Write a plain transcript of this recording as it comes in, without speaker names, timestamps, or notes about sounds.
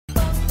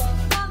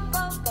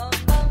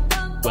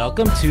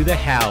Welcome to the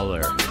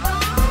Howler.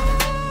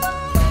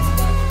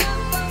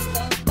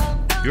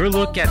 Your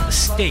look at the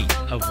state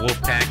of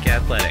Wolfpack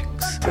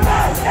athletics.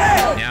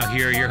 Now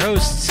here are your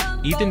hosts,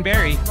 Ethan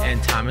Berry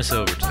and Thomas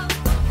Overton.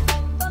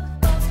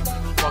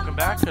 Welcome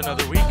back,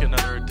 another week,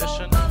 another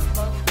edition.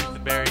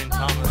 Ethan Berry and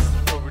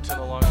Thomas Overton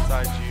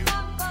alongside you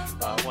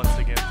once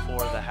again for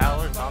the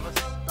Howler. Thomas,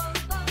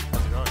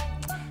 how's it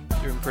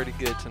going? Doing pretty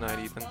good tonight,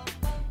 Ethan.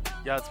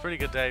 Yeah, it's a pretty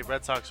good day.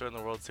 Red Sox are in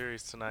the World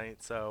Series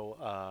tonight,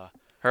 so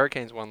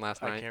Hurricanes won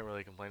last night. I can't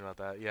really complain about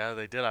that. Yeah,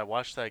 they did. I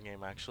watched that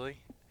game, actually.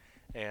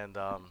 And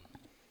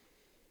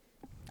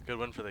good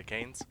win for the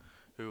Canes,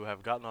 who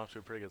have gotten off to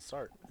a pretty good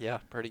start. Yeah,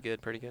 pretty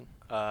good.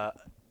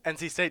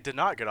 NC State did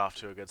not get off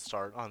to a good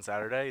start on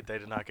Saturday. They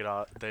did not get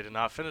off. They did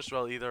not finish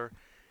well either,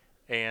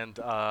 and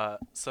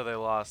so they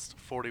lost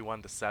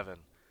 41-7.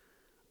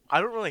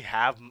 I don't really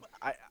have.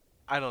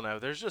 I don't know.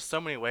 There's just so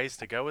many ways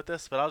to go with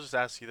this, but I'll just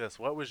ask you this: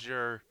 what was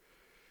your?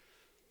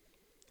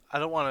 I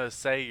don't want to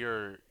say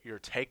your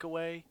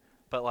takeaway,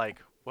 but like,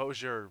 what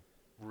was your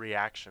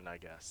reaction? I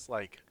guess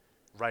like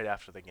right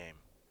after the game.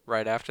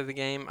 Right after the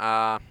game,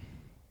 I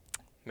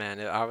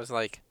was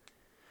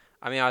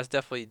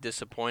definitely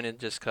disappointed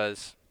just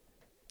because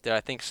did I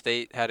think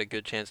State had a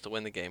good chance to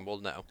win the game? Well,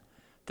 no.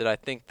 Did I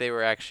think they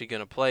were actually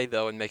going to play,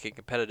 though, and make it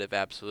competitive?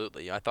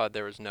 Absolutely. I thought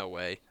there was no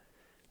way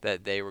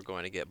that they were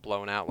going to get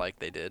blown out like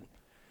they did.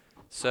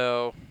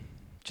 So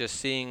just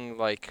seeing,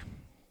 like,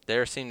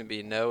 there seemed to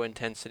be no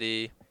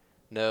intensity,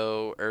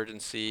 no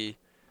urgency,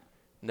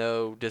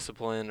 no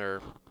discipline,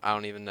 or I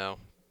don't even know,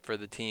 for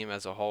the team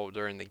as a whole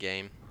during the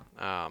game.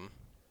 I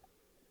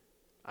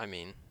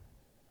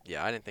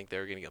didn't think they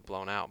were going to get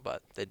blown out,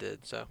 but they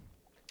did. So,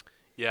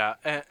 yeah,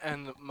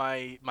 and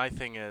my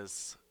thing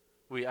is,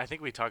 I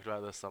think we talked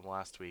about this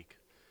last week.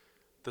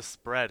 The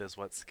spread is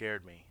what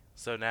scared me.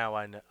 So now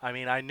I know. I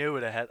mean, I knew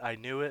it ahead. I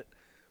knew it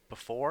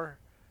before,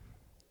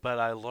 but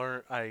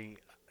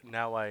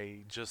now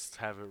I just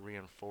have it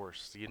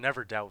reinforced. You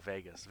never doubt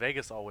Vegas.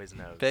 Vegas always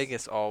knows.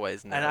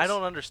 And I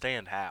don't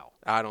understand how.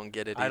 I don't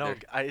get it either.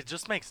 It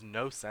just makes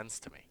no sense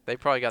to me. They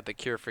probably got the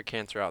cure for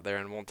cancer out there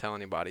and won't tell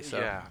anybody. So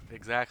yeah,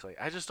 exactly.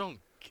 I just don't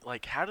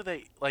like. How do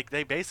they like?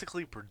 They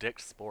basically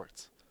predict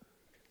sports,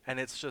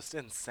 and it's just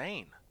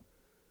insane.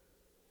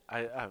 All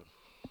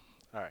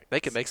right. They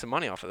could make some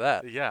money off of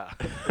that. Yeah,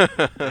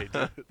 they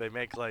do. They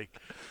make like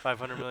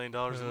 $500 million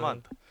a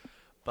month,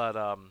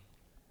 but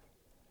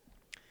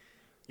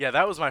yeah,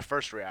 that was my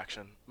first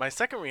reaction. My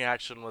second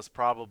reaction was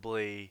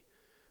probably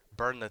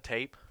burn the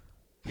tape.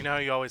 You know how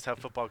you always have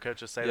football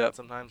coaches say that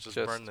sometimes? Just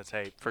burn the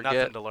tape. Forget.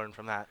 Nothing to learn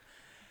from that.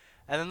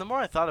 And then the more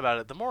I thought about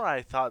it, the more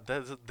I thought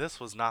this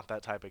was not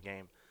that type of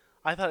game.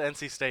 I thought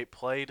NC State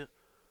played –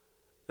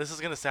 this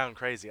is going to sound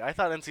crazy. I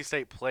thought NC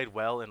State played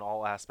well in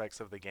all aspects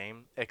of the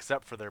game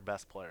except for their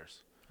best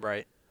players.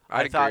 Right.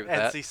 I thought agree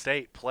with NC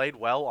State played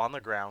well on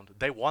the ground.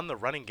 They won the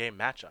running game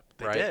matchup.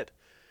 They did.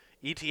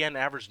 ETN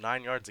averaged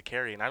 9 yards a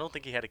carry, and I don't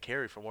think he had a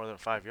carry for more than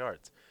 5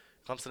 yards.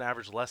 Clemson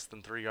averaged less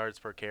than 3 yards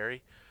per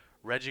carry.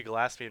 Reggie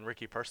Gillespie and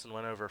Ricky Person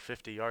went over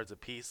 50 yards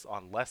apiece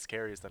on less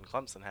carries than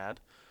Clemson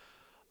had.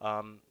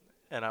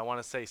 And I want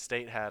to say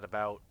State had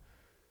about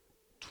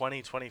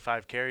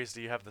 25 carries.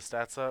 Do you have the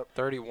stats up?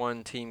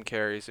 31 team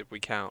carries if we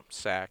count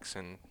sacks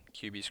and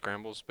QB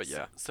scrambles, but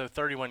yeah. So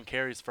 31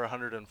 carries for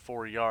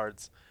 104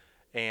 yards,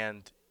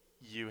 and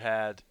you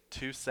had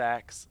 2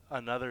 sacks,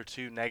 another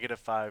 2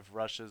 -5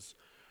 rushes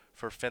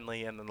for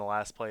Finley, and then the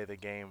last play of the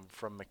game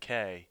from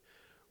McKay,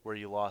 where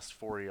you lost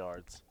 4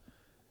 yards.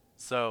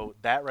 So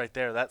that right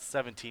there, that's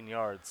 17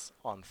 yards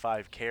on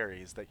 5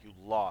 carries that you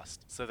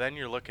lost. So then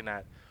you're looking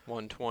at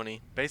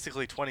 120.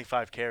 Basically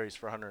 25 carries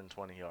for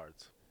 120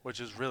 yards,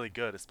 which is really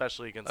good,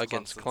 especially against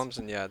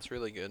Clemson. Yeah, it's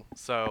really good.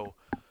 So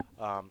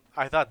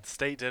I thought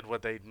State did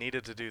what they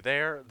needed to do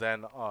there.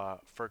 Then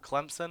for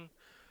Clemson,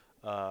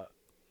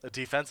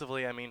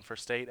 defensively, for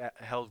State,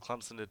 held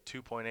Clemson to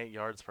 2.8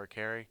 yards per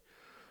carry.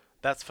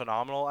 That's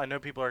phenomenal. I know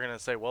people are going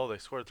to say, well, they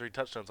scored 3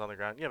 touchdowns on the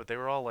ground. Yeah, but they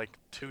were all like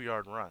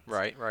 2-yard runs.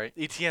 Right.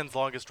 ETN's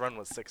longest run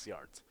was 6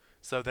 yards.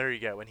 So there you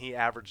go. And he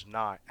averaged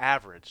 9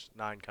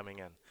 coming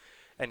in.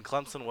 And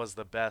Clemson was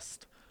the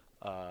best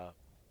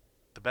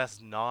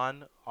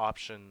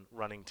non-option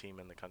running team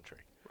in the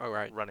country. Oh,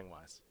 right.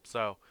 Running-wise.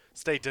 So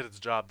State did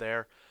its job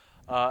there.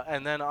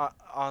 And then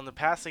on the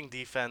passing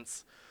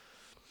defense,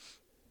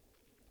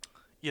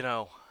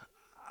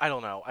 I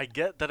don't know. I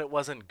get that it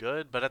wasn't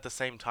good, but at the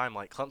same time,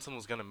 like, Clemson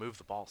was going to move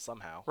the ball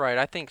somehow. Right.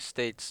 I think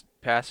State's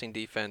passing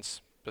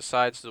defense,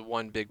 besides the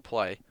one big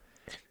play,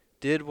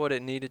 did what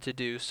it needed to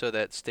do so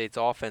that State's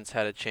offense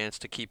had a chance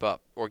to keep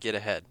up or get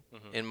ahead,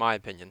 in my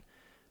opinion.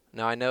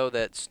 Now, I know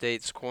that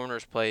State's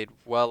corners played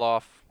well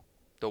off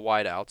the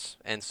wideouts,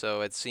 and so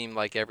it seemed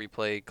like every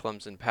play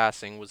Clemson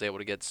passing was able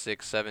to get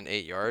 6, 7,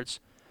 8 yards.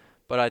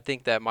 But I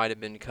think that might have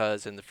been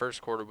because in the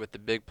first quarter with the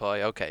big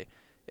play, okay,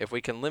 if we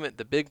can limit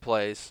the big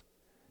plays,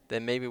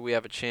 then maybe we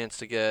have a chance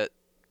to get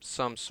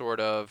some sort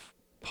of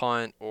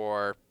punt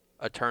or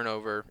a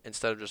turnover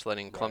instead of just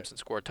letting Clemson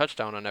score a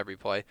touchdown on every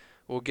play.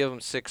 We'll give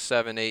them 6,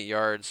 7, 8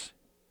 yards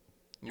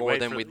more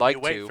than we'd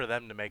like to. You wait for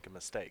them to make a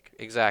mistake.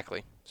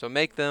 Exactly. So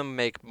make them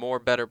make more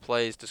better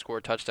plays to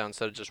score touchdowns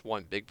instead of just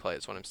one big play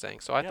is what I'm saying.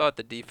 So I thought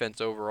the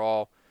defense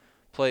overall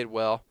played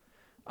well,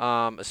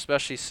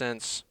 especially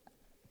since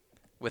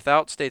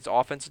without State's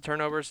offensive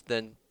turnovers,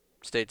 then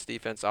State's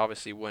defense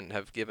obviously wouldn't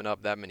have given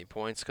up that many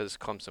points because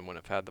Clemson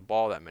wouldn't have had the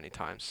ball that many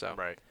times. So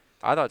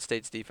I thought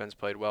State's defense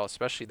played well,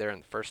 especially there in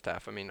the first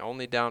half. I mean,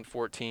 only down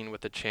 14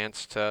 with a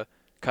chance to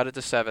cut it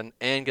to 7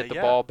 and get the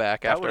ball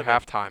back after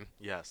halftime.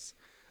 Yes.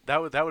 That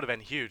would have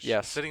been huge.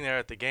 Yes. Sitting there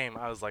at the game,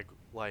 I was like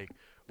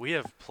we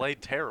have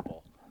played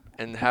terrible.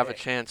 And have a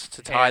chance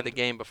to tie the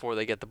game before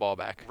they get the ball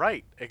back.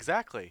 Right,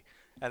 exactly.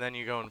 And then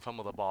you go and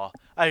fumble the ball.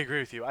 I agree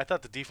with you. I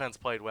thought the defense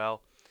played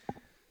well.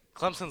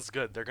 Clemson's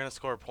good. They're going to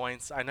score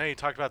points. I know you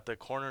talked about the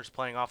corners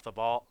playing off the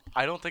ball.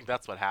 I don't think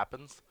that's what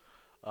happens.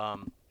 I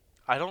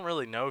don't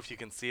really know if you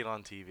can see it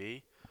on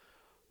TV.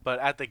 But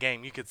at the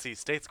game, you could see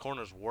State's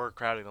corners were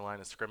crowding the line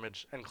of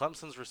scrimmage, and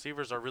Clemson's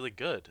receivers are really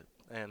good.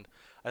 And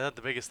I thought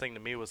the biggest thing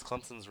to me was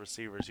Clemson's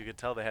receivers. You could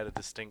tell they had a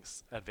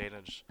distinct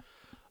advantage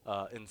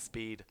in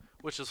speed,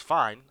 which is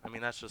fine. I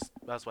mean, that's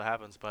what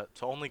happens. But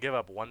to only give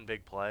up one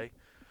big play,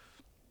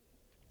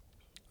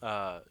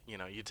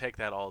 you take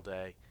that all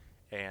day.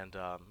 And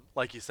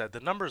like you said, the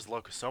numbers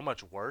look so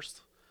much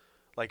worse.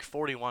 Like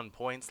 41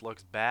 points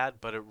looks bad,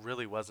 but it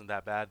really wasn't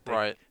that bad.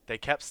 They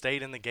kept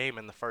State in the game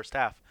in the first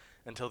half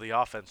until the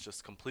offense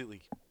just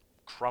completely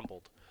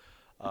crumbled.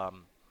 I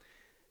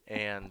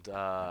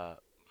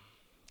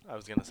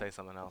was going to say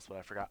something else, but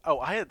I forgot. Oh,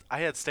 I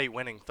had State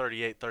winning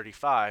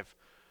 38-35.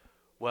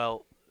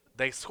 Well,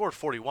 they scored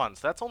 41,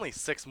 so that's only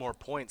 6 more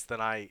points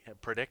than I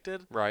had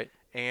predicted. Right.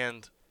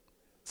 And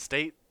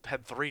State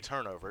had 3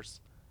 turnovers.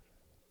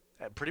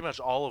 Pretty much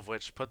all of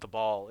which put the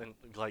ball in,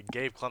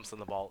 gave Clemson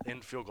the ball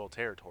in field goal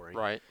territory.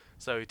 Right.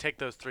 So you take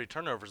those 3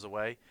 turnovers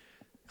away,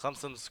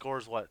 Clemson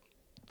scores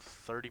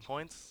 30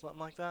 points, something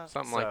like that.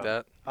 Something like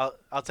that.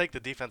 I'll take the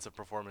defensive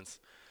performance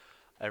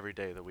every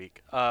day of the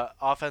week.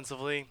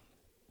 Offensively,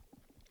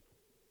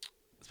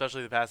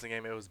 especially the passing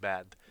game, it was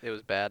bad. It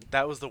was bad.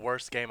 That was the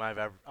worst game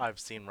I've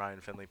seen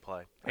Ryan Finley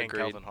play. And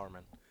Agreed. Kelvin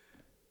Harmon.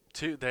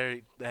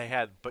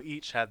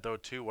 Each had the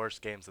 2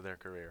 worst games of their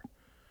career.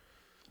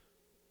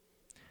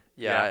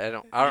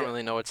 Yeah, I don't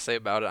really know what to say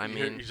about it. I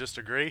mean, you just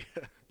agree?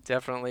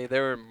 Definitely,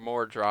 there were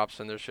more drops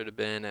than there should have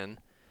been, and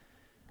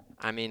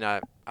I mean,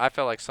 I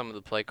felt like some of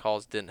the play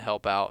calls didn't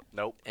help out.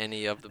 Nope.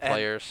 Any of the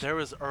players. There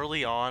was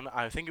early on,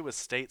 I think it was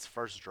State's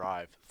first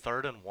drive,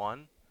 3rd and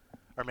 1,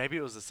 or maybe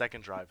it was the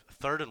second drive,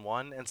 3rd and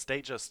 1, and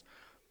State just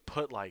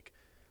put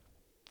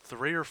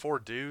 3 or 4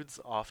 dudes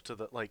off to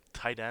the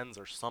tight ends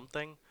or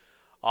something.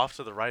 Off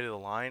to the right of the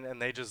line,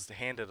 and they just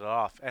handed it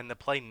off, and the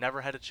play never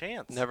had a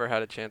chance. Never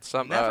had a chance.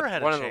 One of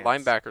the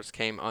linebackers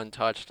came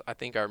untouched. I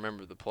think I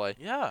remember the play.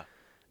 Yeah,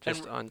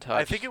 just untouched.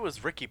 I think it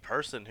was Ricky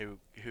Person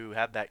who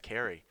had that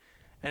carry,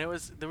 and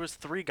there was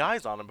 3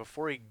 guys on him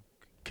before he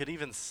could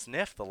even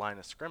sniff the line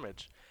of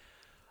scrimmage.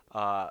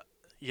 Yeah,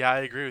 I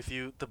agree with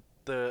you.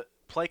 The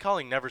play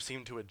calling never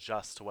seemed to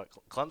adjust to what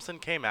Clemson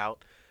came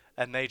out,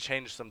 and they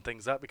changed some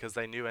things up because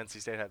they knew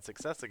NC State had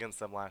success against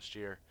them last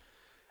year.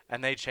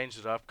 And they changed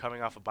it up.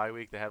 Coming off a bye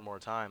week, they had more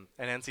time.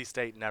 And NC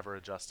State never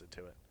adjusted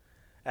to it.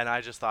 And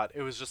I just thought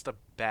it was just a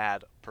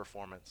bad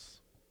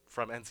performance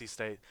from NC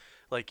State.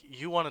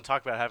 You want to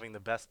talk about having the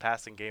best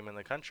passing game in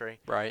the country.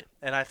 Right.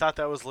 And I thought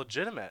that was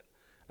legitimate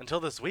until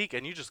this week.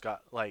 And you just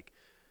got, I'm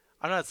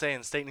not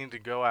saying State needed to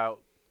go out.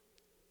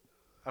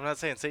 I'm not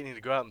saying State needed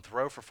to go out and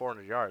throw for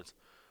 400 yards.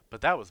 But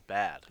that was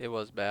bad. It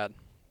was bad.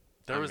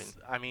 There's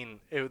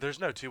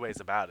no 2 ways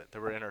about it.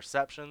 There were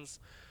interceptions.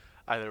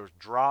 There were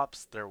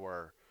drops. There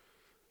were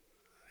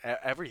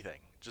everything.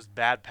 Just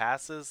bad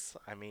passes.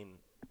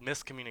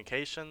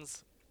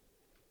 Miscommunications.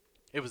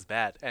 It was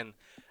bad.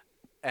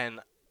 And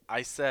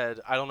I said,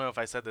 I don't know if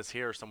I said this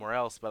here or somewhere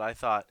else, but I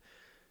thought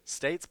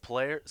State's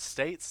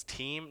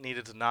team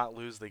needed to not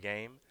lose the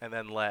game and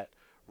then let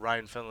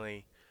Ryan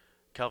Finley,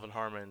 Kelvin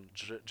Harmon,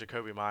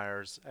 Jacoby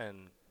Myers,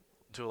 and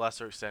to a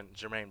lesser extent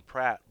Jermaine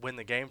Pratt win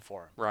the game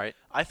for him. Right.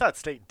 I thought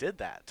State did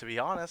that, to be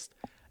honest.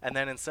 And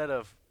then instead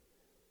of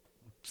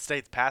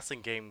State's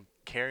passing game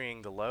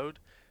carrying the load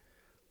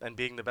and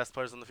being the best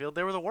players on the field,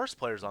 they were the worst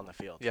players on the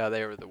field. Yeah,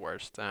 they were the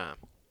worst.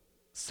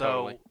 So,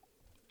 totally.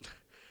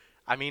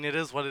 It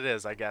is what it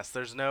is, I guess.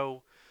 There's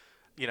no,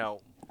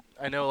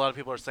 I know a lot of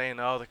people are saying,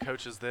 oh, the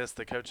coach is this,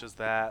 the coach is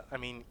that.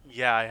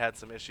 Yeah, I had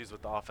some issues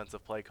with the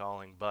offensive play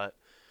calling, but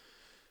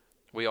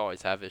we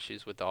always have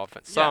issues with the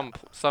offense. Yeah,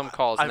 some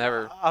calls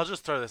never. I'll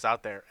just throw this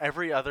out there.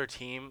 Every other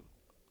team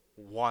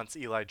wants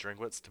Eli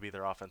Drinkwitz to be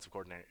their offensive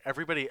coordinator.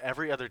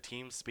 Every other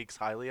team speaks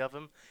highly of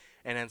him,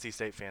 and NC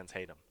State fans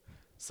hate him.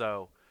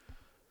 So,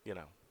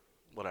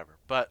 whatever.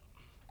 But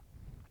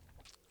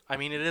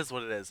it is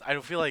what it is. I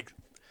feel like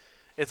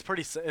it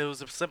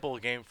was a simple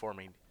game for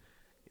me.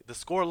 The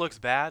score looks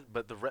bad,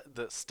 but the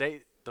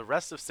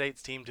rest of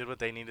State's team did what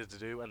they needed to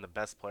do, and the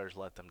best players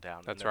let them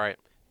down. That's right.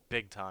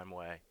 Big time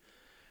way.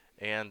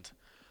 And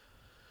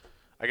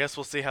I guess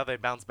we'll see how they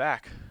bounce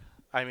back.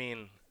 I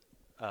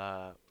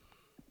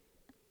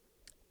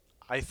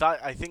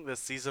I think this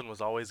season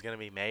was always going to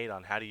be made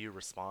on how do you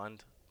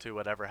respond to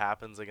whatever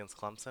happens against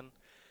Clemson,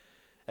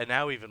 and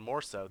now even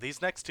more so.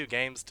 These next 2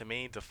 games to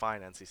me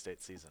define NC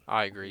State's season.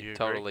 I agree. You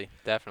Totally. agree?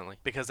 Definitely.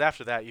 Because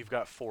after that you've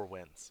got 4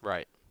 wins.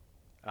 Right.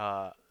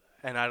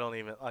 And I don't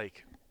even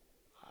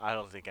I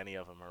don't think any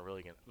of them are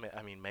really going to,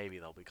 I mean, maybe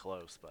they'll be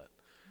close, but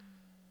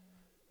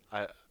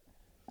I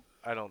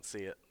don't see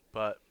it.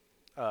 But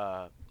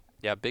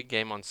yeah, big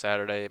game on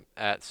Saturday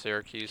at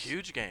Syracuse.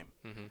 huge game.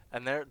 Mm-hmm.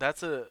 And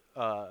that's a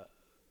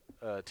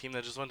team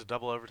that just went to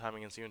double overtime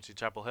against UNC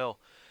Chapel Hill.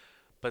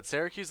 But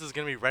Syracuse is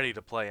going to be ready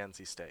to play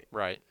NC State.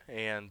 Right.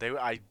 And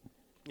I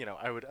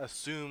would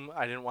assume,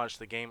 I didn't watch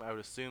the game, I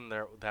would assume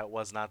that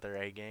was not their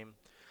A game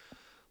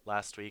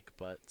last week,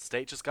 but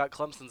State just got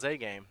Clemson's A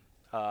game.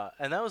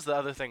 And that was the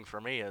other thing for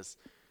me is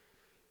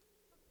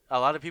a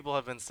lot of people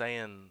have been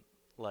saying,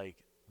 like,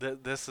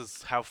 this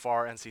is how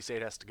far NC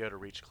State has to go to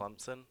reach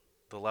Clemson,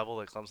 the level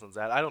that Clemson's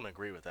at. I don't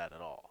agree with that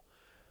at all.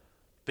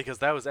 Because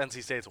that was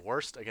NC State's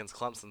worst against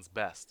Clemson's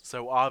best.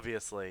 So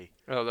obviously,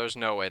 Oh, there's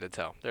no way to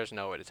tell. There's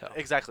no way to tell.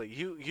 exactly.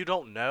 You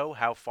don't know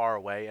how far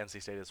away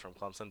NC State is from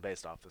Clemson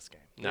based off this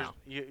game. No.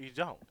 You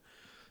don't.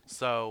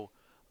 So,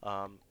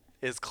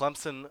 is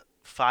Clemson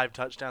 5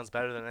 touchdowns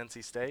better than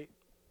NC State?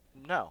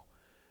 No.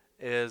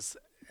 Is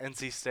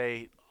NC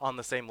State on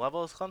the same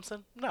level as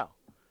Clemson? No.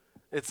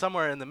 It's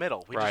somewhere in the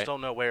middle. We Right. just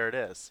don't know where it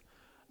is.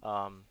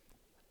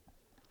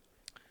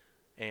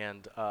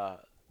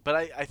 But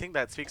I think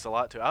that speaks a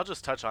lot to. I'll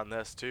just touch on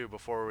this too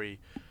before we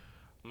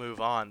move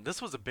on.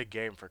 This was a big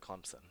game for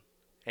Clemson,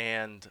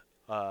 and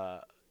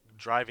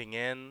driving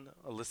in,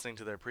 listening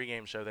to their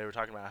pregame show, they were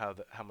talking about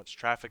how much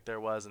traffic there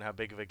was and how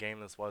big of a game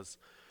this was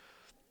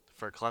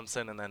for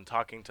Clemson. And then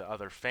talking to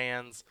other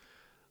fans,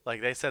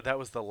 like they said, that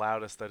was the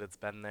loudest that it's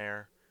been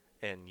there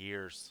in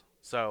years.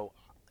 So,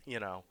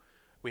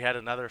 we had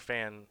another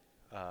fan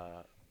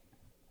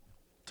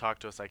talk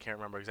to us. I can't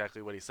remember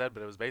exactly what he said,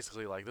 but it was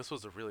basically like this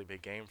was a really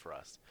big game for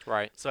us.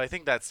 Right. So I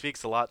think that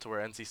speaks a lot to where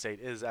NC State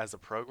is as a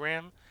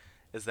program,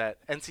 is that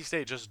NC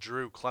State just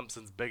drew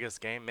Clemson's biggest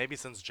game, maybe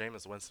since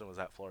Jameis Winston was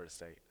at Florida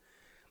State.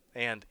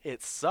 And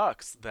it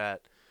sucks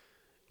that,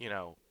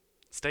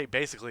 State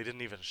basically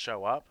didn't even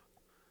show up.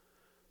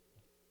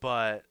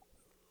 But,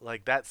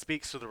 like, that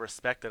speaks to the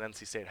respect that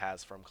NC State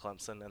has from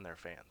Clemson and their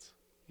fans.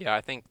 Yeah,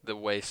 I think the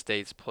way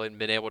State's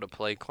been able to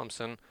play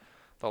Clemson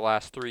the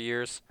last 3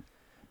 years,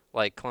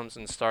 like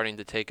Clemson's starting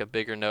to take a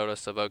bigger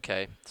notice of,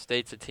 okay,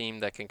 State's a team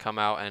that can come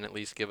out and at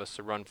least give us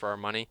a run for our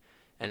money,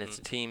 and it's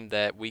a team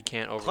that we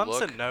can't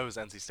overlook. Clemson knows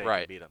NC State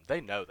Right. can beat them.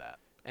 They know that.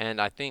 And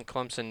I think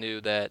Clemson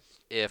knew that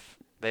if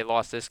they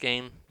lost this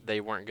game, they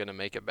weren't going to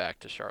make it back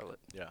to Charlotte.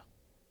 Yeah.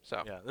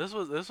 So, Yeah, this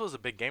was a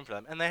big game for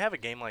them. And they have a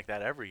game like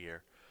that every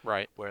year.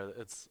 right. Where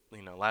it's,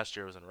 last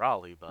year was in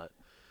Raleigh, but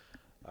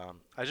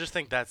I just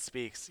think that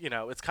speaks,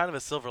 it's kind of a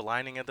silver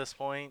lining at this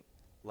point.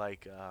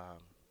 Like,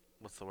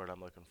 what's the word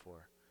I'm looking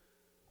for?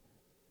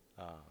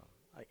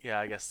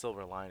 I guess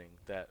silver lining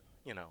that,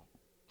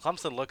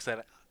 Clemson looks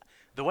at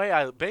the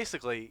way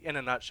basically, in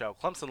a nutshell,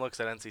 Clemson looks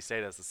at NC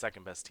State as the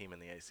second best team in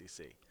the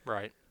ACC,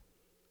 Right.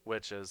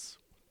 which is,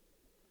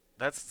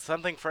 that's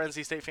something for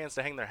NC State fans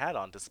to hang their hat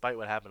on, despite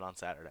what happened on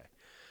Saturday.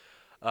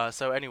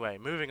 So anyway,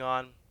 moving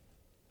on.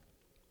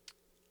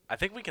 I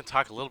think we can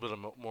talk a little bit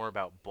more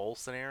about bowl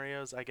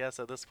scenarios, I guess,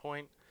 at this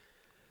point.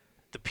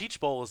 The Peach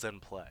Bowl is in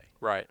play.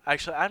 Right.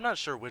 Actually, I'm not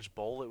sure which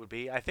bowl it would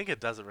be. I think it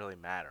doesn't really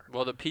matter.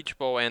 Well, the Peach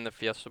Bowl and the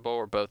Fiesta Bowl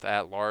are both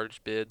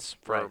at-large bids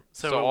for Right.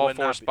 So it all would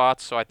 4 not be-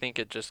 spots. So I think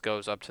it just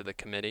goes up to the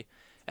committee,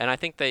 and I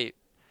think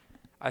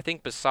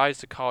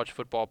besides the college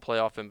football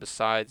playoff and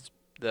besides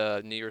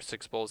the New Year's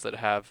Six bowls that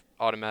have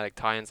automatic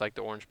tie-ins like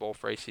the Orange Bowl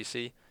for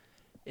ACC,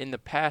 in the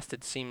past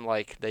it seemed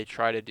like they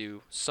try to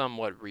do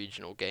somewhat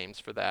regional games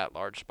for the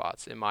at-large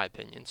spots, in my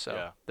opinion. So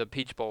Yeah. the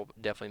Peach Bowl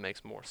definitely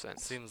makes more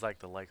sense. Seems like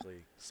the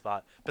likely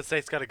spot. But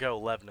State's got to go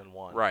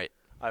 11-1. Right.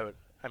 I would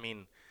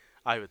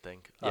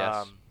think.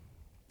 Yes.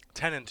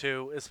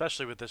 10-2,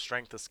 especially with the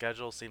strength of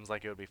schedule, seems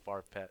like it would be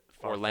far-fetched.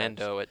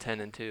 Orlando at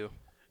 10-2.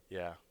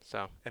 Yeah.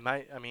 So I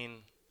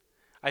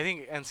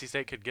think NC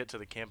State could get to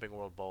the Camping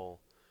World Bowl.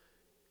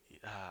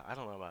 I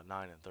don't know about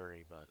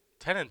 9-3, but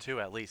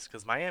 10-2 at least,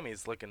 because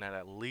Miami's looking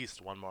at least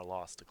one more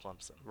loss to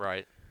Clemson.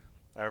 right.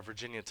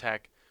 Virginia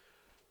Tech.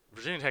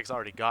 Virginia Tech's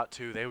already got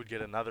 2. They would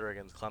get another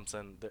against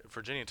Clemson.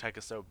 Virginia Tech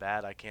is so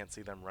bad, I can't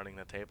see them running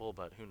the table,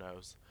 but who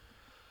knows.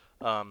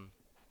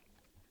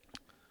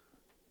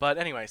 But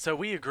anyway, so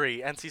we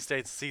agree. NC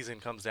State's season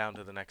comes down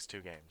to the next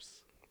 2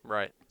 games.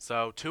 Right.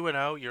 So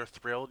 2-0, you're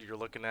thrilled. You're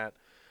looking at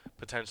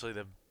potentially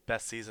the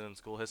best season in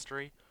school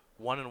history.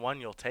 1-1,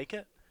 you'll take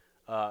it.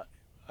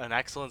 An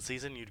excellent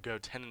season, you'd go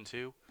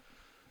 10-2.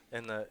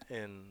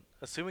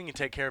 Assuming you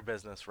take care of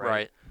business,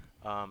 right?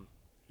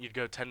 You'd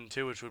go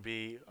 10-2, which would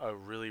be a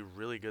really,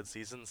 really good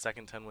season,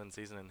 second 10-win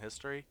season in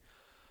history.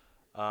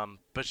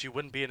 But you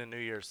wouldn't be in a New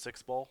Year's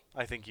Six bowl.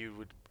 I think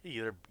you'd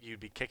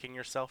be kicking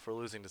yourself for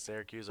losing to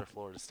Syracuse or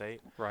Florida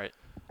State. Right.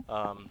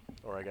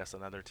 Or I guess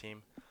another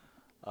team.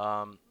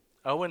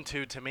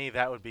 0-2, to me,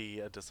 that would be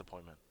a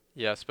disappointment.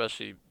 Yeah,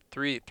 especially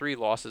three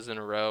losses in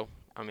a row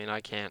I mean,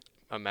 I can't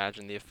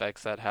imagine the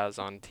effects that has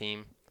on a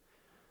team.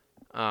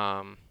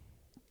 Um,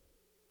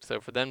 so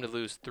for them to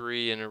lose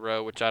 3 in a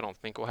row, which I don't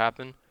think will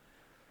happen,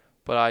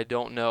 but I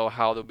don't know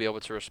how they'll be able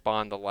to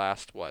respond the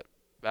last,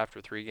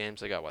 after 3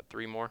 games, they got,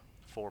 3 more?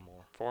 4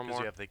 more. 4 Because more?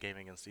 you have the game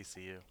against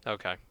ECU.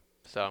 Okay.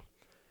 So,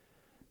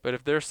 but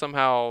if they're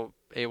somehow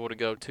able to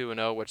go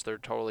 2-0, which they're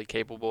totally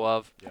capable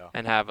of, Yeah.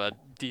 and have a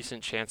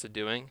decent chance of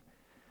doing,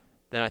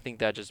 then I think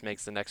that just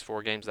makes the next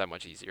 4 games that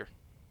much easier.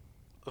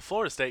 The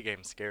Florida State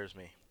game scares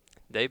me.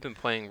 They've been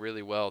playing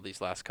really well these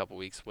last couple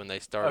weeks when they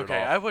started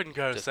Okay, off. I wouldn't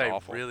go to just say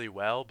awful. really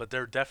well, but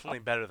they're definitely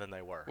better than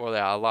they were. Well,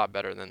 yeah, a lot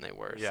better than they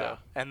were. Yeah, So.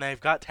 and they've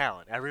got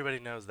talent. Everybody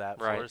knows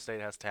that. Right. Florida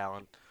State has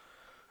talent.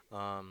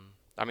 I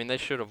mean, they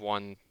should have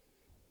won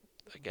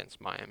against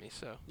Miami.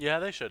 So. Yeah,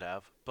 they should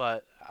have,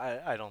 but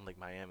I don't think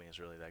Miami is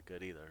really that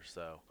good either.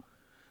 So,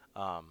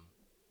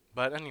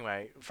 but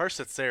anyway, first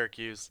it's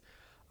Syracuse.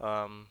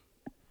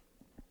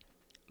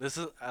 This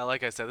is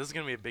like I said, this is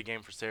gonna be a big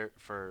game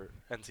for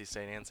NC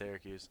State and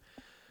Syracuse.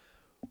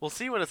 We'll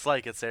see what it's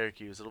like at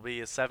Syracuse. It'll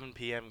be a 7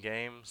 p.m.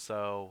 game,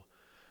 so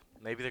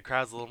maybe the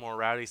crowd's a little more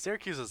rowdy.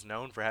 Syracuse is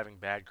known for having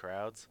bad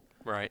crowds,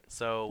 Right.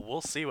 so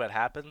we'll see what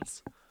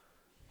happens.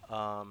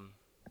 But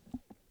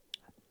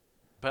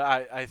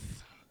I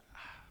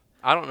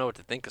don't know what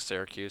to think of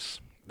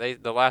Syracuse.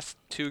 The last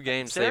 2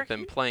 games they've been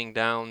Syracuse- playing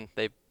down.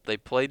 They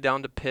played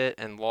down to Pitt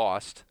and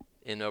lost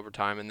in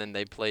overtime, and then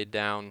they played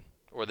down,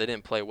 or they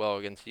didn't play well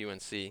against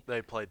UNC,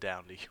 they played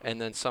down to you. and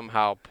then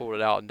somehow pulled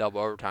it out in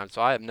double overtime.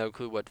 So I have no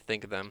clue what to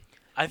think of them.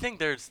 I think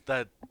there's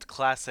that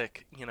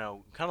classic, kind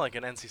of like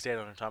an NC State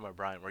under Tom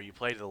O'Brien, where you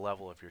play to the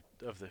level of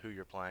who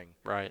you're playing.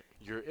 Right.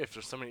 If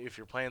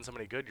you're playing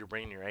somebody good, you're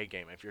bringing your A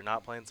game. If you're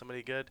not playing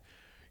somebody good,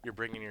 you're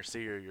bringing your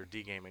C or your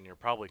D game, and you're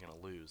probably going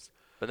to lose.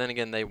 But then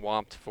again, they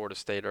whomped Florida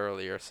State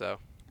earlier, so.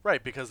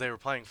 Right, because they were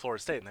playing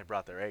Florida State and they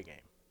brought their A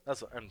game.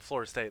 And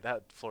Florida State,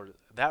 that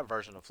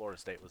version of Florida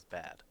State was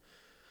bad.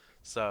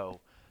 So,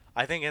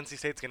 I think NC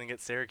State's going to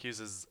get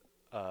Syracuse's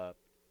A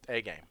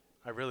game.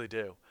 I really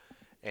do.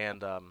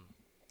 And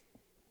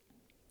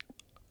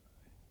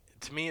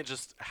to me,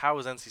 how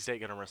is NC State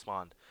going to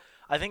respond?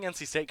 I think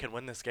NC State can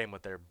win this game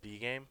with their B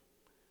game.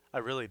 I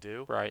really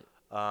do. Right.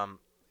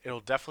 It'll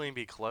definitely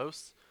be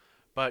close,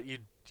 but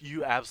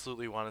you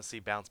absolutely want to see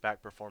bounce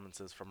back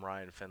performances from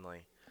Ryan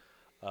Finley,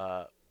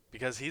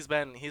 because he's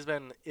been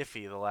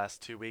iffy the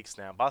last 2 weeks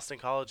now. Boston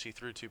College, he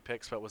threw 2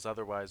 picks, but was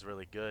otherwise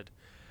really good.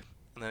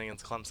 And then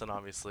against Clemson,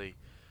 obviously,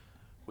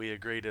 we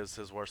agreed is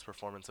his worst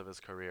performance of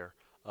his career.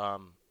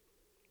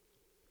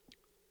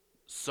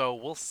 So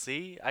we'll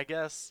see, I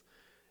guess.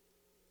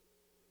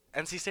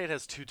 NC State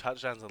has 2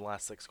 touchdowns in the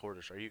last 6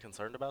 quarters. Are you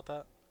concerned about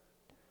that?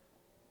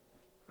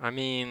 I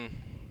mean,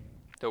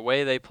 the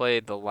way they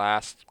played the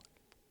last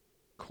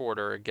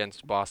quarter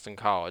against Boston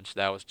College,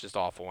 that was just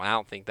awful. I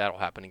don't think that'll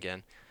happen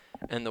again.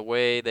 And the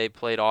way they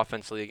played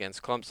offensively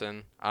against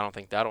Clemson, I don't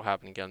think that'll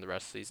happen again the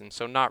rest of the season.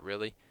 So not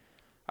really.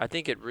 I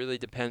think it really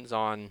depends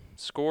on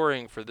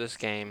scoring for this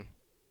game.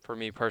 For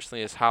me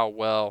personally, is how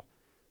well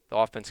the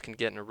offense can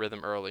get in a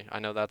rhythm early. I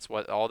know that's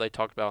what all they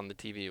talked about on the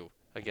TV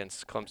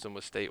against Clemson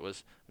with State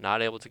was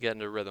not able to get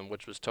into a rhythm,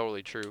 which was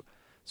totally true.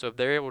 So if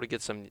they're able to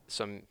get some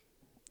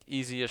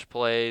easy-ish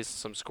plays,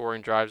 some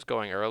scoring drives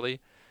going early,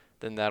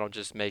 then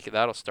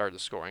that'll start the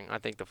scoring. I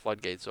think the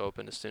floodgates will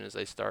open as soon as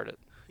they start it.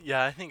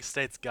 Yeah, I think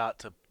State's got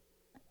to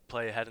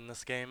play ahead in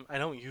this game. I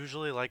don't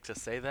usually like to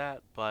say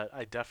that, but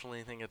I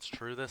definitely think it's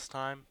true this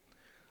time,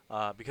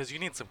 because you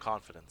need some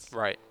confidence.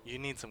 Right. You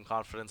need some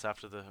confidence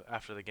after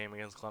the game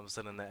against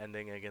Clemson and the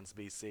ending against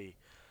BC.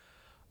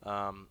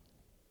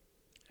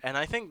 And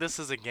I think this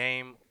is a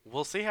game.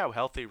 We'll see how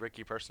healthy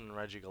Ricky Person and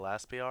Reggie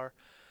Gillespie are,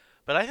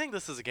 but I think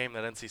this is a game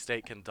that NC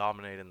State can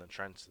dominate in the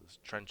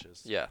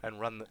trenches. Yeah. And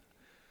run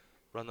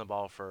the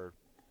ball for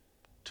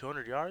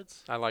 200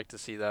 yards. I like to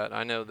see that.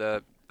 I know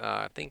that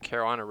I think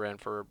Carolina ran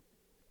for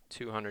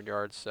 200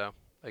 yards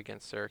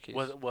against Syracuse.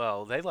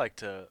 Well, they like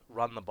to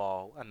run the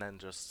ball and then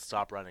just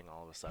stop running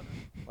all of a sudden.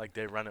 Like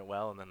they run it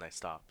well and then they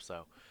stop.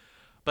 So,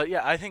 but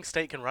yeah, I think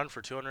State can run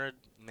for 200,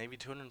 maybe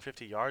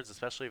 250 yards,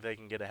 especially if they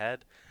can get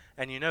ahead.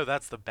 And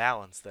that's the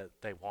balance that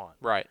they want.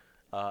 Right.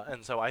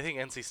 And so I think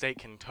NC State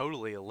can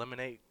totally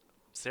eliminate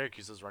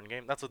Syracuse's run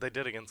game. That's what they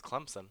did against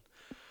Clemson.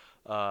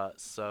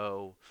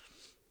 So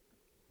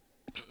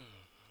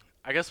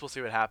I guess we'll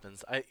see what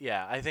happens.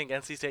 I think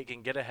NC State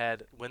can get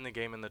ahead, win the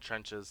game in the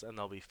trenches, and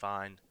they'll be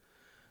fine.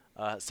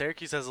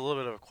 Syracuse has a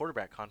little bit of a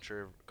quarterback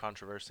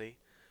controversy.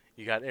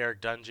 You got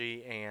Eric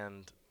Dungy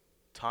and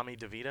Tommy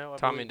DeVito.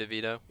 Tommy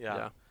DeVito.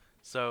 Yeah.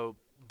 So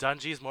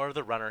Dungy's more of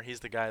the runner. He's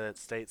the guy that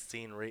State's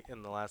seen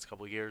in the last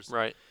couple of years.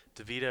 Right.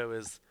 DeVito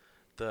is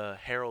the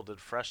heralded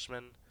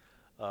freshman,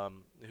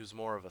 who's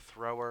more of a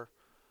thrower.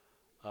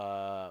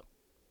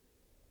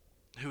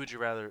 Who would you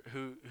rather?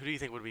 Who do you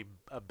think would be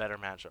a better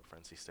matchup for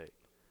NC State?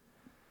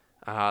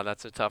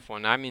 That's a tough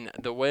one. I mean,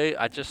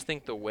 I just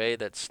think the way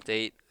that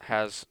State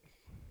has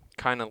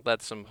kind of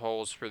let some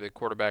holes for the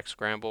quarterback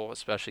scramble,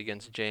 especially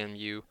against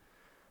JMU,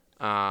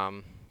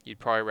 you'd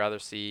probably rather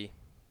see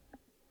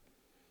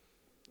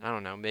I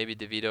don't know, maybe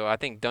DeVito. I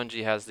think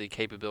Dungy has the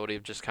capability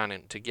of just kind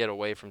of to get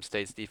away from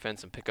State's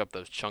defense and pick up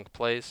those chunk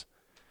plays.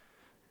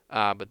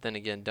 But then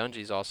again,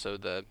 Dungy's also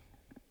the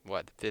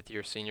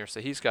fifth-year senior,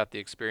 so he's got the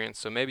experience.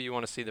 So maybe you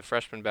want to see the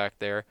freshman back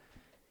there,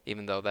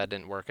 even though that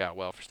didn't work out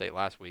well for State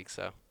last week.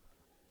 So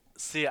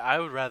See, I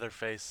would rather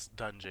face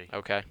Dungy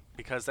okay,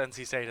 because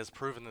NC State has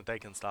proven that they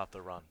can stop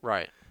the run.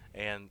 right,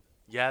 And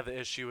yeah, the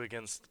issue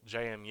against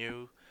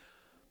JMU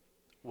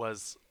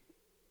was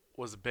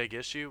a big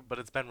issue, but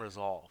it's been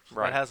resolved.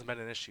 Right. That hasn't been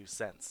an issue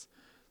since.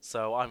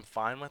 So I'm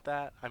fine with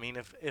that. I mean,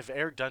 if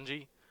Eric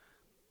Dungy,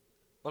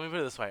 let me put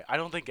it this way, I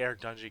don't think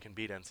Eric Dungy can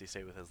beat NC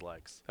State with his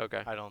legs.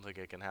 okay, I don't think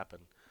it can happen.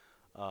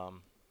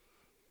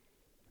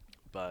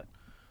 But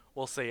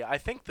we'll see. I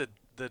think the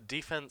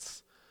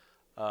defense,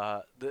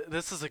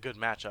 this is a good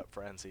matchup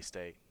for NC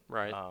State.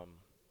 right,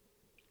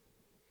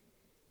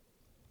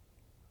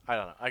 I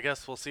don't know. I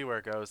guess we'll see where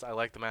it goes. I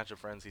like the matchup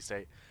for NC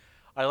State.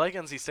 I like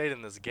NC State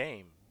in this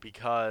game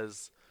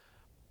because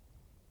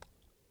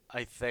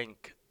I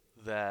think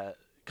that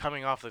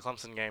coming off the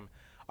Clemson game,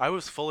 I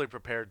was fully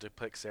prepared to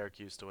pick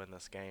Syracuse to win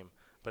this game.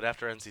 But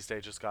after NC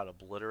State just got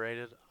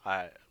obliterated,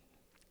 I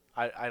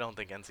don't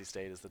think NC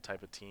State is the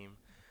type of team.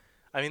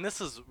 I mean, this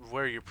is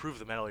where you prove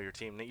the mettle of your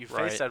team. That you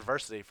Right. faced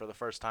adversity for the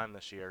first time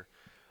this year.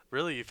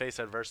 Really, you faced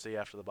adversity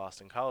after the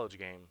Boston College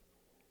game.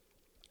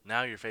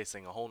 Now you're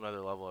facing a whole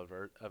nother level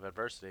of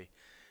adversity,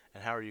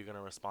 and how are you going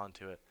to respond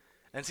to it?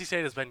 NC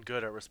State has been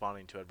good at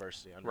responding to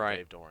adversity under Right.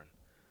 Dave Doran.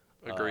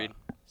 agreed.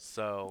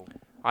 So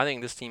I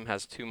think this team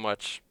has too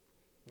much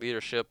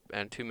leadership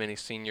and too many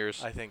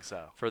seniors I think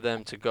so. for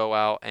them to go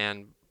out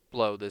and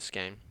blow this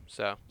game.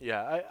 So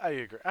Yeah, I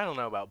agree. I don't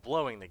know about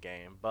blowing the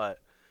game, but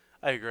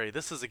I agree.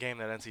 This is a game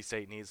that NC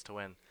State needs to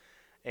win.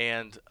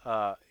 And,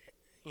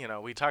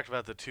 we talked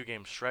about the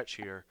two-game stretch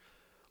here.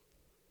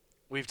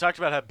 We've talked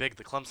about how big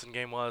the Clemson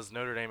game was,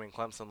 Notre Dame and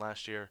Clemson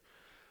last year.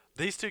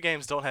 These two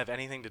games don't have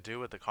anything to do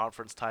with the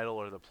conference title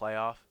or the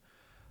playoff,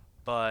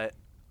 but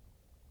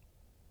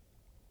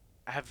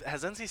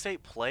has NC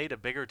State played a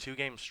bigger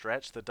two-game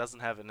stretch that doesn't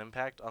have an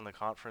impact on the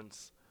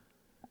conference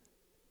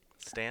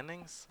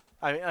standings?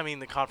 I mean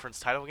the conference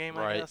title game,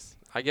 I Right. guess.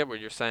 I get what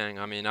you're saying.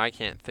 I mean, I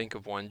can't think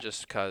of one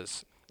just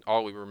because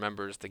all we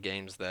remember is the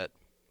games that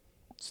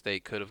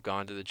State could have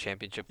gone to the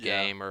championship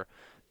Yeah. game or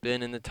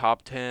been in the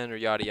top 10 or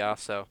yada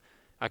yada. So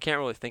I can't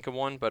really think of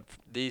one, but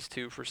these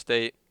two for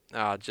State,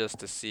 just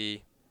to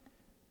see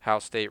how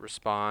State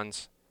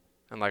responds,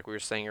 and like we were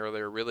saying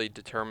earlier, really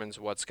determines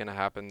what's going to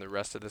happen the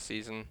rest of the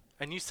season.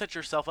 And you set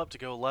yourself up to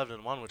go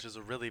 11-1, which is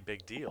a really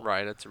big deal.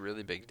 Right, it's a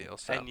really big deal.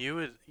 So And you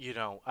would,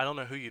 I don't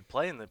know who you'd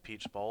play in the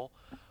Peach Bowl,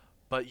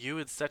 but you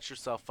would set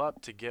yourself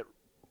up to get.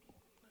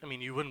 I mean,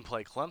 you wouldn't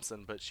play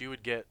Clemson, but you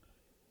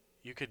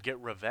could get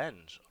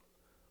revenge,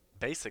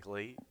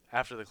 basically,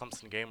 after the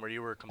Clemson game where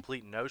you were a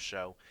complete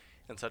no-show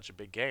in such a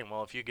big game.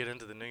 Well, if you get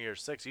into the New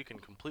Year's Six, you can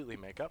completely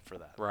make up for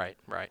that. Right.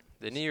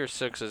 The New Year's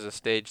Six is a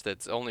stage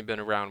that's only been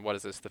around, what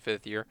is this, the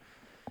 5th year?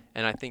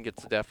 And I think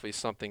it's definitely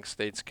something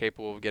State's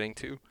capable of getting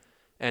to.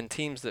 And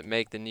teams that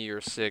make the New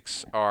Year's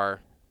Six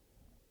are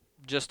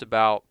just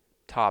about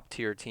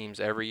top-tier teams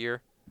every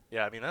year.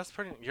 Yeah, I mean that's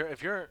pretty.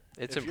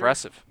 It's if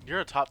impressive. You're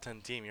a top 10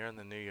 team. You're in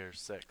the New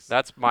Year's Six.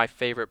 That's my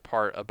favorite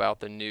part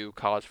about the new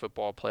college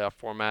football playoff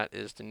format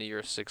is the New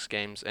Year's Six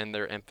games and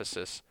their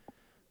emphasis.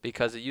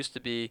 Because it used to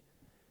be,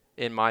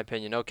 in my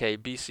opinion, okay,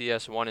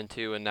 BCS 1 and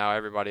 2, and now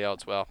everybody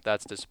else, well,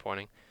 that's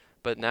disappointing.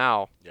 But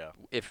now, Yeah.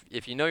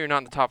 if you know you're not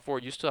in the top 4,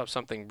 you still have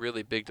something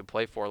really big to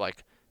play for.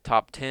 Like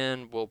top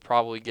 10 will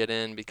probably get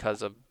in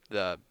because of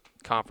the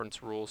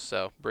conference rules,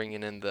 so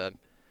bringing in the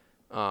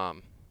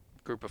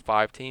group of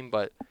 5 team.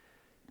 But,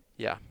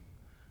 yeah,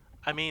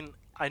 I mean,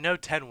 I know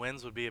 10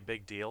 wins would be a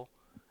big deal,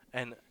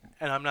 and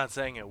I'm not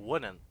saying it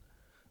wouldn't,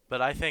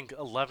 but I think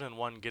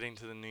 11-1 getting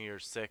to the New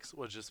Year's Six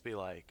would just be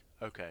like,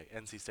 okay,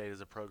 NC State is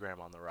a program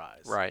on the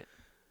rise. right.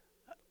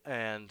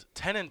 And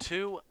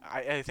 10-2,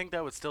 I think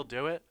that would still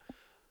do it,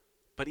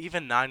 but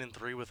even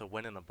 9-3 with a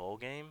win in a bowl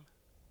game,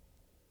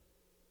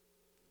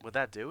 would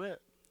that do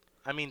it?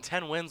 I mean,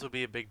 10 wins would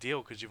be a big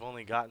deal because you've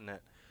only gotten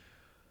it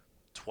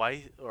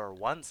twice or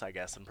once, I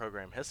guess, in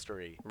program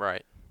history.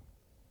 Right.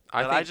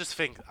 But I just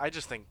think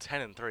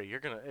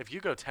 10-3. If you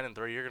go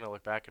 10-3, you're gonna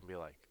look back and be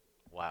like,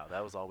 wow,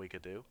 that was all we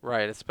could do.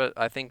 Right. But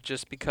I think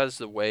just because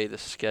the way the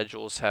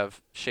schedules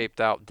have shaped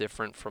out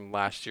different from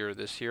last year or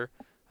this year,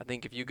 I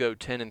think if you go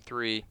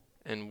 10-3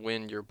 and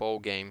win your bowl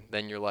game,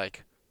 then you're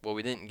like, well,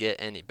 we didn't get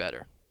any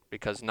better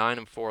because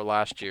 9-4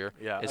 last year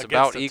Yeah, is against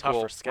about a equal.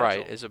 tougher schedule.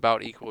 Right. Is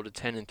about equal to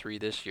 10-3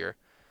 this year.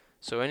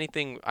 So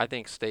anything I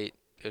think State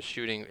is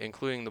shooting,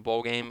 including the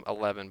bowl game,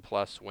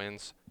 11+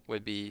 wins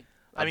would be.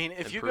 I mean,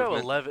 if you go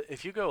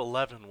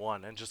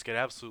 11-1 and just get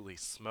absolutely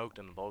smoked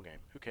in the bowl game,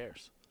 who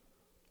cares?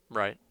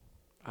 Right.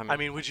 I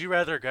mean, would you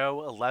rather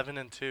go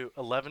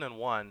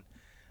 11-1,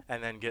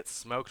 and then get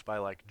smoked by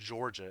like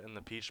Georgia in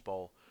the Peach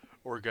Bowl,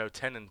 or go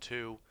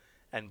 10-2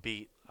 and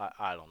beat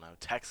I don't know,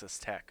 Texas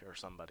Tech or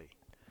somebody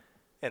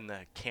in the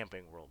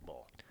Camping World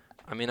Bowl?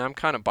 I mean, I'm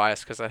kind of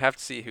biased because I'd have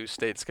to see who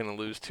State's going to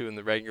lose to in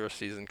the regular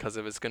season. Because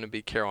if it's going to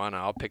be Carolina,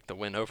 I'll pick the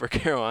win over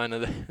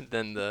Carolina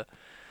than the.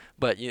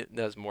 But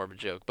that's more of a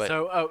joke. But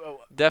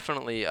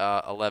definitely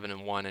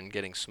 11-1 and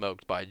getting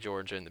smoked by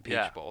Georgia in the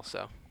Peach Bowl.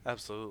 So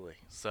absolutely.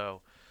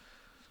 So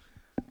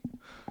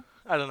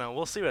I don't know.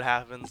 We'll see what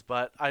happens.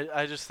 But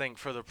I just think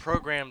for the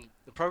program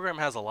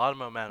has a lot of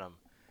momentum,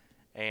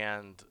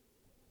 and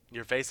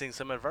you're facing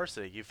some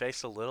adversity. You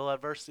faced a little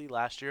adversity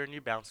last year and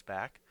you bounced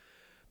back,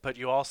 but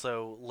you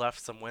also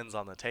left some wins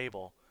on the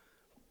table.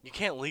 You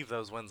can't leave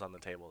those wins on the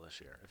table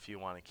this year if you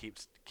want to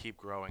keep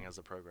growing as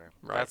a program.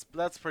 Right.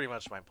 That's pretty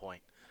much my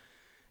point.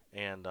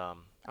 And I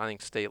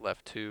think State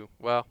left 2.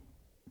 Well,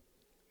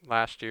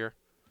 last year.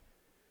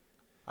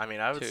 I mean,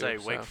 I would say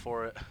Wake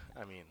Forest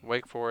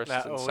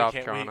and South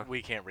Carolina.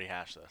 We can't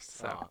rehash this.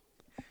 So.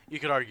 You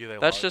could argue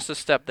That's just a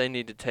step they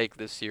need to take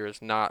this year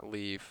is not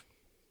leave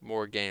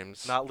more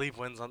games. Don't leave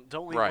wins on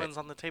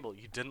the table.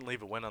 You didn't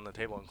leave a win on the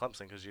table in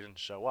Clemson because you didn't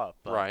show up.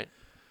 But, right.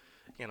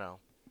 You know,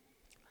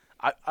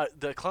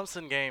 the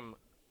Clemson game.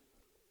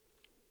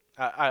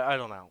 I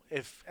don't know.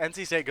 If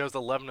NC State goes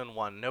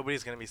 11-1,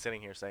 nobody's going to be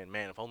sitting here saying,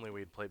 "Man, if only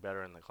we'd played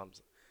better in the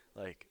Clemson."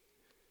 Like,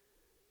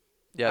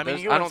 yeah, I mean,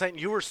 you know what I'm saying?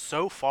 You were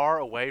so far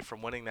away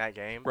from winning that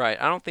game. Right.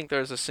 I don't think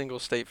there's a single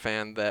State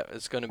fan that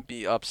is going to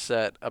be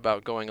upset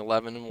about going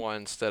 11-1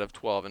 instead of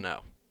 12-0. No,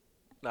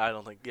 I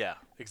don't think. Yeah,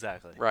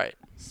 exactly. Right.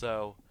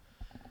 So,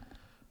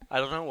 I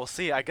don't know. We'll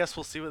see. I guess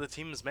we'll see what the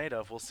team is made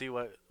of. We'll see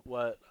what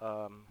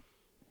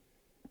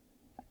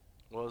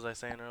was I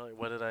saying earlier?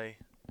 What did I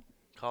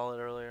call it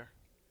earlier?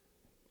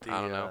 I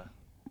don't know.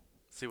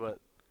 See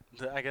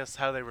I guess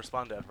how they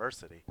respond to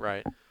adversity.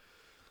 Right.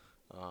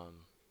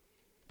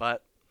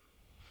 But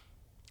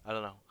I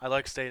don't know. I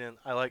like State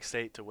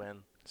to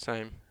win.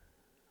 Same.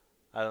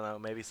 I don't know.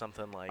 Maybe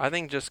something like. I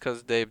think just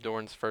because Dave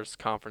Dorn's first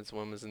conference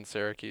win was in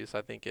Syracuse,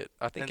 I think it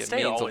means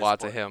a lot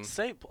to him.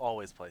 State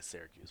always plays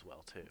Syracuse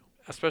well too.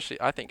 Especially,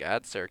 I think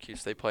at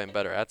Syracuse, they play him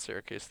better at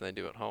Syracuse than they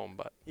do at home.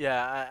 But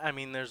yeah, I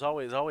mean, there's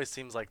always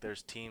seems like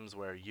there's teams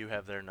where you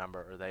have their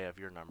number or they have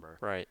your number.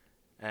 Right.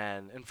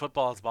 And in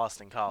football, it's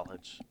Boston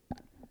College,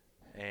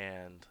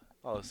 and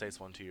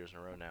State's won 2 years in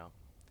a row now.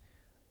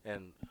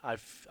 And I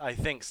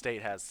think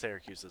State has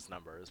Syracuse's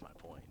number is my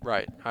point.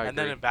 Right. I agree.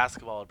 Then in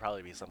basketball, it'd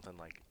probably be something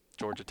like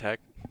Georgia Tech.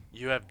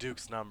 You have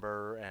Duke's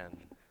number,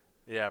 and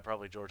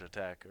probably Georgia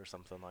Tech or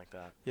something like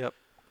that. Yep.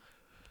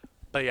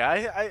 But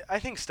yeah, I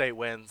think State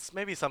wins.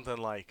 Maybe something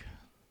like.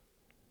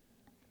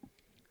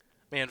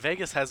 Man,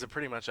 Vegas has it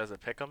pretty much as a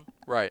pick'em.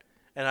 Right.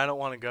 And I don't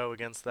want to go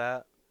against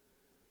that.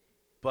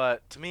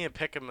 But to me, a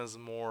pick'em is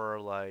more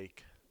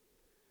like.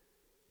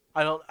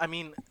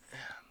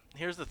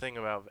 Here's the thing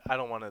about. I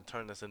don't want to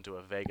turn this into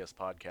a Vegas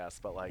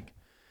podcast, but like.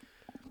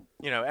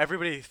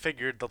 Everybody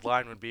figured the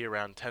line would be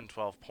around 10,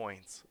 12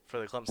 points for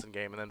the Clemson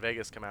game, and then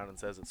Vegas come out and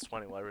says it's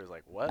 20. Well, everybody's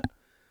like, what?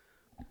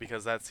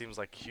 Because that seems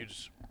like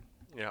huge,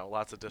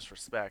 lots of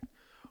disrespect.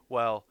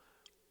 Well,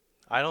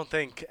 I don't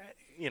think,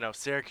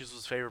 Syracuse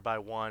was favored by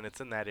 1.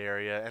 It's in that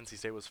area. NC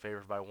State was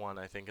favored by 1,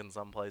 I think, in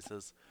some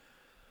places.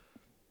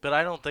 But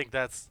I don't think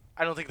that's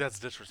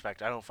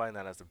disrespect. I don't find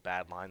that as a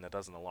bad line. That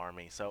doesn't alarm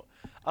me. So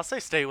I'll say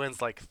State wins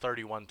like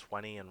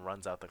 31-20 and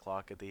runs out the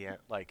clock at the end,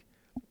 like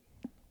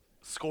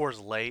scores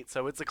late.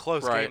 So it's a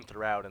close game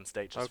throughout, and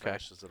State just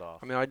finishes it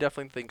off. I mean, I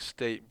definitely think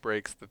State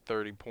breaks the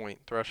 30-point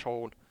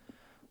threshold.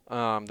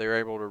 They're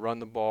able to run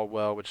the ball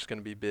well, which is going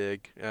to be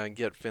big, and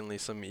get Finley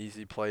some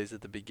easy plays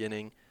at the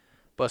beginning.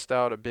 Bust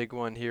out a big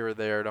one here or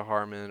there to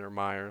Harmon or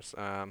Myers.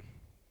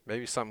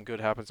 Maybe something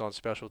good happens on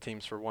special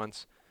teams for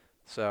once.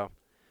 So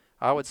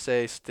I would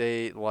say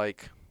State,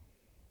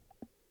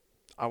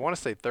 I want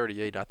to say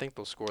 38. I think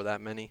they'll score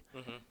that many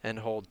and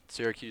hold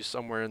Syracuse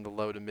somewhere in the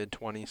low to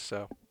mid-20s.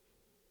 So.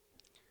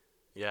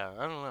 Yeah,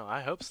 I don't know. I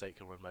hope State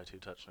can win by 2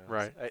 touchdowns.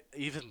 Right.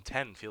 Even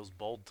 10 feels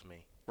bold to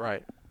me.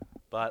 Right.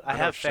 But I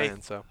have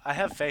faith. I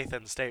have faith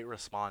in State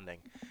responding.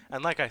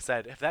 And like I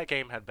said, if that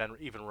game had been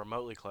even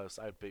remotely close,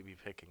 I'd be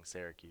picking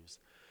Syracuse.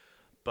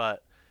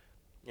 But,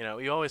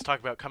 you always talk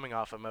about coming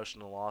off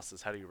emotional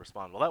losses. How do you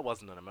respond? Well, that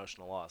wasn't an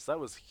emotional loss. That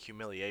was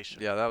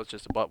humiliation. Yeah, that was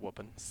just a butt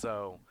whooping.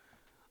 So,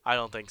 I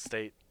don't think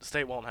State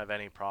won't have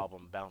any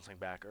problem bouncing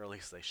back, or at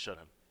least they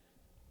shouldn't.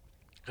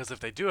 Because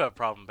if they do have a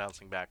problem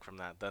bouncing back from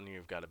that, then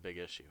you've got a big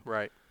issue.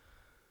 Right.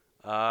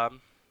 I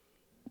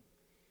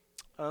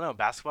don't know.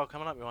 Basketball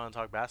coming up. You want to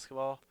talk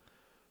basketball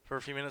for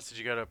a few minutes? Did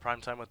you go to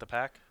Primetime with the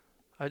Pack?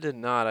 I did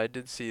not. I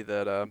did see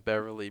that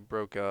Beverly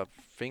broke a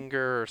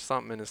finger or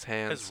something in his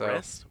hand. His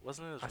wrist?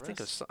 Wasn't it his wrist? I think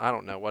I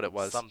don't know what it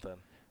was. Something.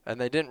 And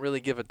they didn't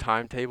really give a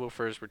timetable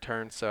for his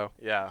return, so.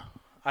 Yeah.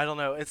 I don't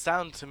know. It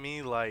sounded to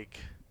me like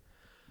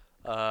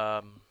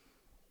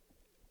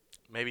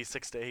maybe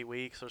 6 to 8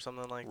 weeks or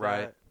something like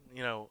that.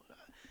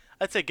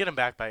 I'd say get him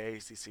back by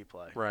ACC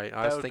play. Right.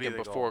 I was thinking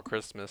before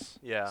Christmas.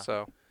 Yeah.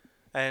 So.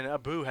 And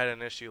Abu had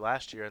an issue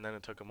last year, and then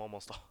it took him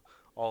almost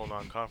all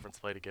non-conference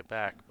play to get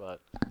back. But,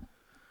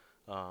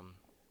 I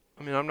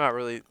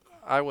mean,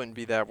 I wouldn't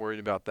be that worried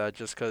about that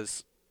just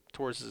because,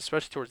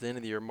 especially towards the end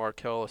of the year,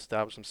 Markell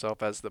established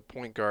himself as the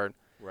point guard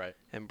Right.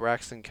 And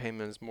Braxton came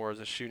in as more as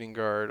a shooting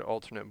guard,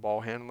 alternate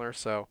ball handler.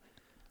 So,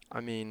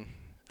 I mean,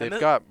 they've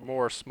got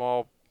more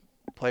small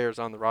players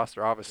on the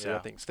roster, obviously. Yeah. I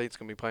think State's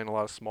going to be playing a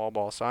lot of small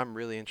ball, so I'm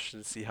really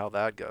interested to see how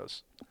that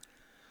goes.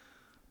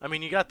 I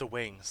mean, you got the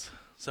wings,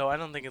 so I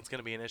don't think it's going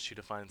to be an issue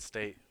to find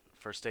State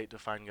to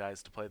find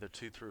guys to play their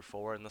 2 through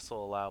 4, and this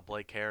will allow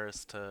Blake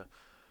Harris to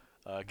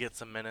get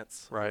some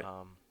minutes. Right.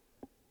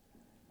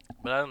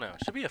 But I don't know.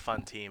 It should be a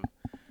fun team.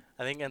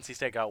 I think NC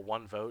State got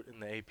 1 vote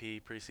in the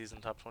AP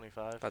preseason top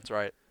 25. That's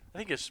right. I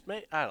think it's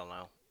I don't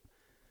know.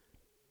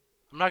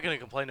 I'm not going to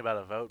complain about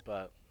a vote,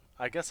 but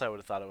I guess I would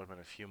have thought it would have been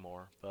a few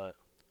more. But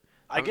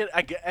I get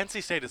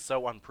NC State is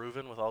so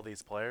unproven with all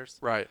these players.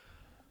 Right.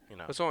 You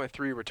know. There's only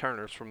 3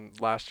 returners from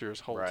last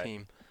year's whole Right.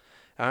 team.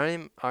 I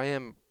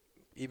am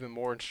even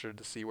more interested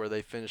to see where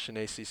they finish in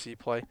ACC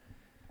play,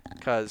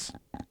 because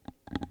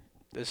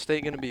is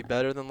State going to be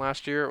better than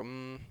last year?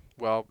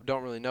 Well,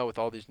 don't really know with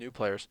all these new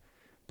players.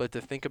 But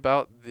to think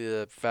about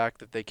the fact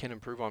that they can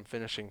improve on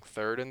finishing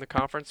 3rd in the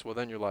conference, well,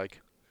 then you're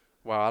like,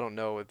 wow, I don't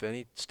know if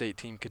any State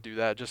team could do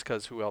that just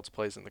because who else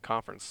plays in the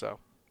conference. So.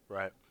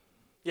 Right.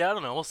 Yeah, I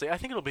don't know. We'll see. I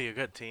think it'll be a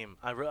good team.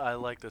 I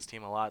like this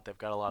team a lot. They've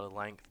got a lot of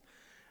length,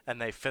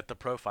 and they fit the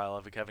profile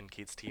of a Kevin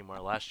Keats team,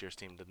 where last year's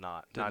team did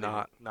not.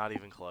 Not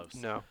even close.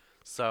 No.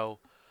 So,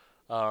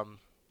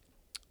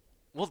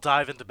 we'll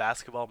dive into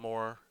basketball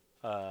more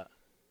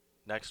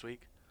next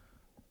week.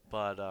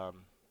 But,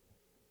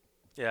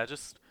 yeah,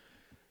 just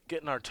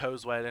getting our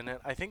toes wet in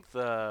it. I think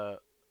the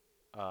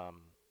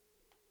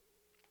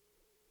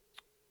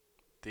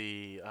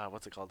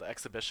what's it called? The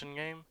exhibition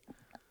game.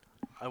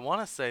 I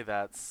want to say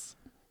that's.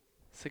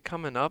 Is it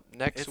coming up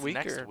next week?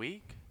 It's next or?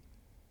 week.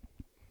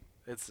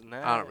 It's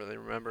I don't really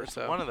remember. It's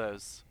so one of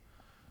those.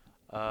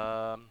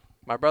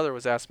 My brother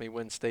was asking me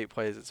when State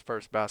plays its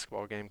first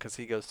basketball game because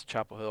he goes to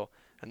Chapel Hill,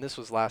 and this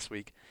was last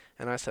week.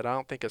 And I said, I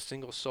don't think a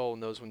single soul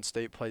knows when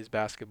State plays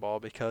basketball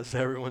because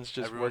everyone's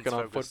working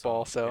on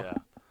football. Yeah.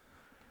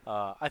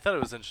 I thought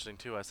it was interesting,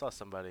 too. I saw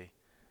somebody.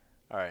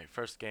 All right,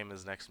 first game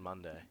is next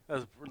Monday.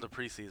 That's the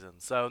preseason.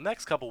 So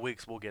next couple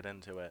weeks we'll get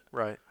into it.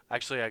 Right.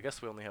 Actually, I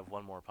guess we only have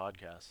one more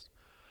podcast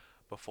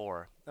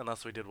before,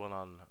 unless we did one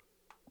on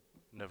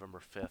November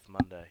 5th,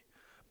 Monday.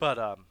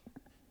 But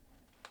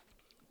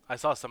I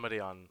saw somebody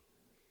from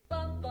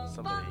Chapel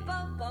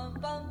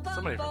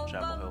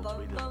Hill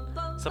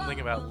tweeted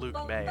something about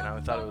Luke May, and I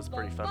thought it was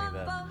pretty funny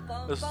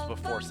that this was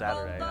before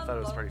Saturday. I thought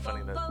it was pretty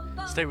funny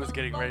that State was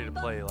getting ready to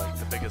play like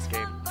the biggest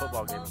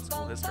football game in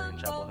school history, and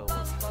Chapel Hill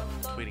was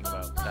tweeting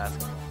about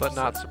basketball. But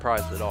not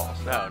surprised at all.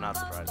 No, not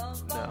surprised.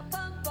 No.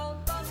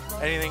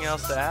 Anything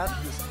else to add?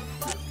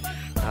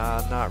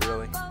 Not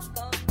really.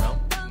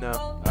 No.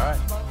 All right.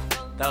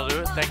 That'll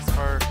do it. Thanks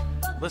for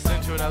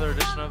listening to another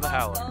edition of The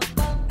Howler.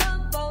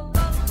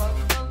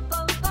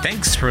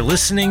 Thanks for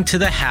listening to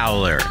The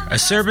Howler, a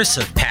service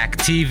of PAC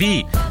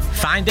TV.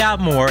 Find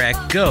out more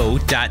at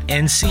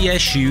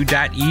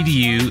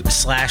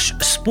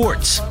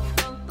go.ncsu.edu/sports.